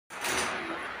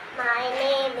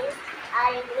is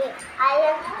Harini. I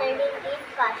am studying in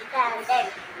first standard.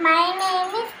 My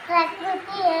name is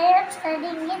Prakruthi. I am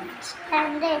studying in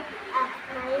standard.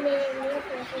 My name is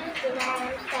Yashaswini. I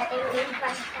am studying in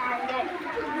first standard.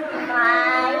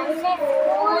 My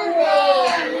school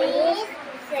name is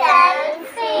Saint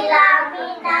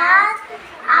Philomena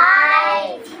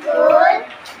High School,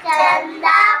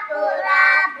 Chandapura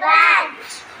branch.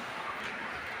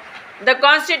 The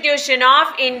Constitution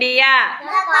of India.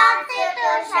 The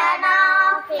Constitution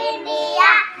of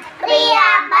India,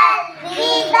 Preamble,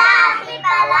 we the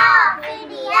people of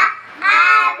India,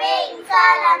 having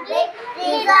solemnly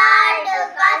resolved to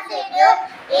constitute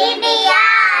India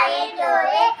into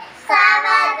a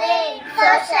sovereign,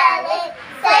 socially,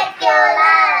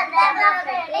 secular,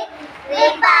 democratic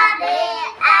republic,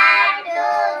 and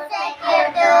to secure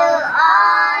to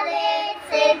all its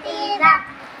citizens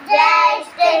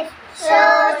justice,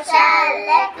 social,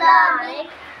 economic,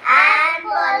 and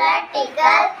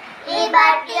political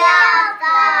liberty of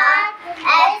thought,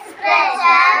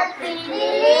 expression,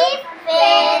 belief,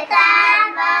 faith, and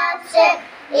worship,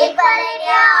 equality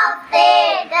of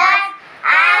status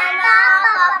and of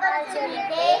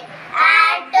opportunity,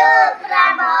 and to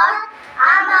promote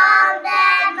among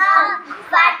them all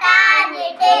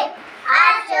fraternity,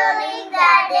 assuring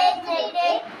the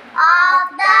dignity of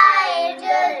the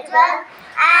individual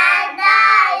and the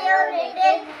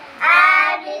unity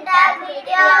and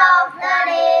integrity of the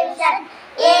nation.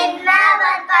 In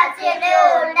our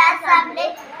Constituent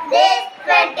Assembly, this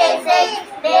 26th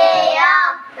day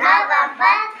of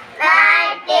November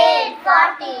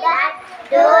 1949,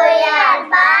 do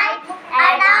hereby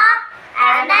adopt,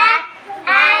 enact,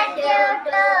 and give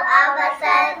to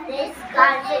ourselves this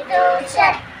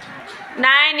Constitution.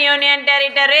 9 Union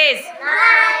Territories.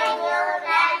 9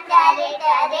 Union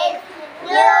Territories: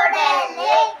 New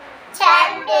Delhi,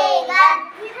 Chandigarh,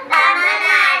 Daman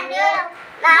and Diu,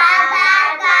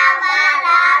 Nagar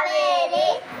Haveri,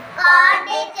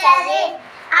 Pondicherry,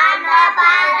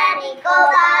 Andaman and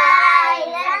Nicobar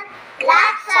Islands,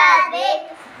 Lakshadweep,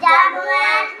 Jammu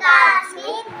and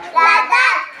Kashmir,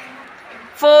 Ladakh.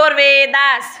 4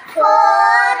 Vedas. 4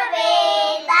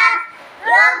 Vedas: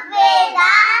 Rig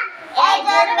Veda,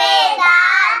 Yajurveda,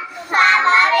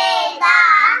 Samaveda,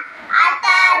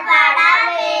 Atharvana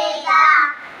Veda.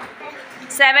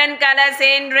 7 colors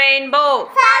in rainbow.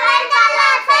 7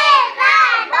 colors in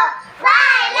rainbow: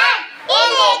 violet,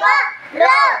 indigo,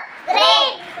 blue,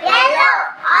 green, yellow,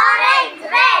 orange,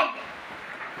 red.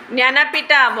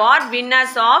 Jnanapita Award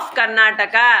winners of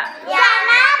Karnataka.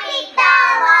 Jnanapita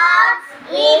Awards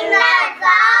winners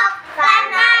of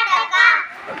Karnataka: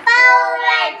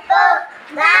 Pauvettu,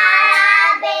 Nara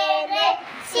Bendre,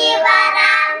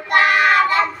 Shivaram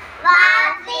Karan,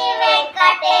 Vasi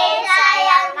Venkatesh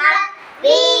Iyengar,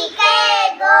 V.K.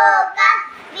 Gokul,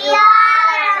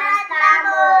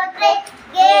 Viharamurthy,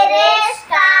 Girish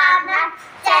Karnad,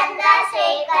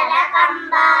 Chandrasekhara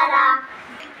Kambara.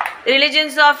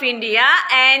 Religions of India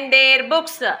and their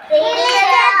books.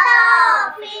 Religions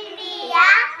of India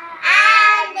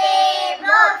and their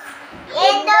books: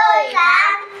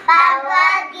 Hinduism,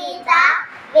 Bhagavad Gita,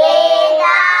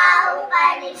 Veda,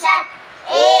 Upanishad;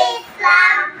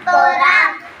 Islam,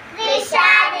 Quran;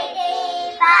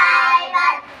 Christianity,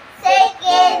 Bible;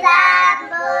 Sikhism,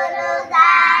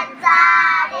 Buddhism,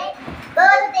 Sari;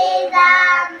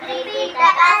 Buddhism,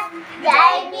 Tripitakas;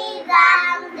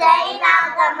 Jainism,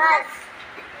 Jainagamas.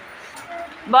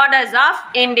 Borders of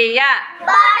India.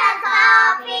 Borders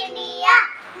of India: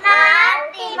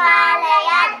 North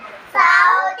Himalayan,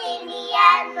 South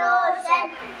Indian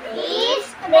Ocean,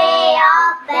 East Bay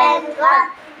of Bengal,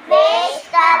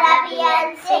 West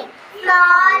Arabian Sea.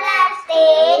 Smaller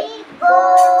states: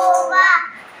 Goa,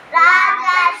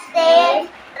 Rajasthan,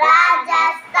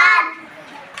 Rajasthan.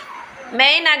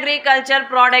 Main agricultural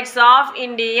products of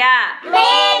India.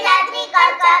 Main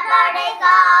agriculture products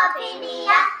of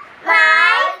India: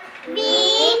 maize,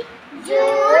 wheat,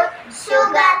 jute,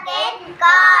 sugarcane,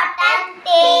 cotton,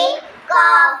 tea,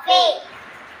 coffee.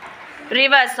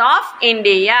 Rivers of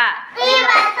India.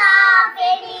 Rivers of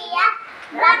India: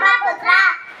 Brahmaputra,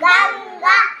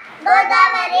 Ganga,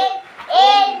 Godavari,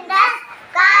 Indus,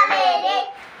 Kaveri,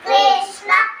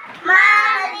 Krishna,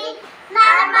 Mahanadi,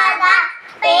 Narmada,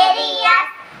 Periyar,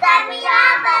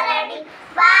 Tamilabharani,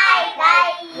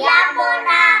 Vaigai,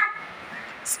 Yamuna.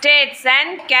 States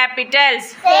and capitals.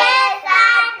 States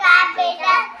and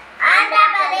capitals: Andhra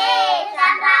Pradesh,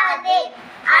 Amravati;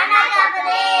 Arunachal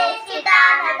Pradesh,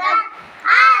 Itanagar;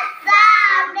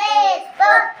 Assam,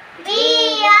 Dispur;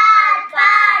 Bihar,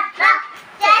 Patna;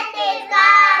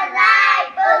 Chhattisgarh,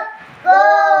 Raipur;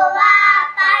 Goa,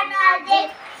 Panaji;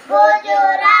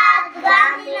 Gujarat,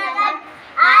 Gamuda.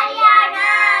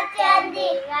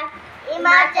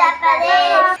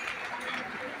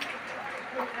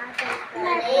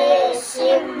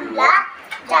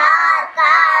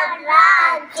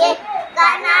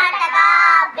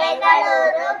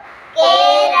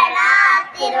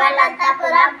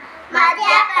 Mangapuram,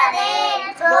 Madhya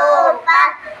Pradesh, Bhopal,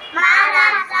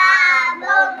 Maharashtra,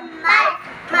 Mumbai,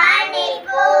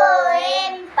 Manipur,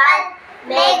 Impal,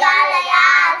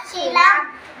 Meghalaya, Shillong,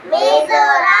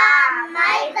 Mizoram,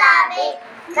 Maizabit,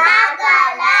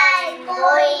 Nagaland,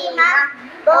 Kohima,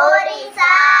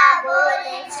 Orissa,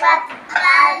 Bhubaneswar,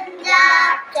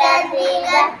 Punjab,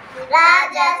 Chandigarh,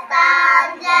 Rajasthan,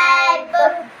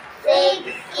 Jaipur,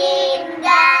 Sikkim,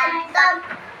 Gangtok,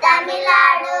 Tamil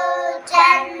Nadu,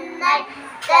 Chennai,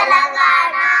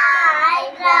 Telangana,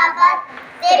 Hyderabad,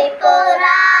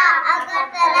 Tripura,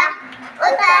 Agartala,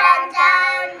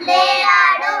 Uttaranchal,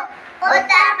 Lehadu,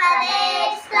 Uttar Pradesh.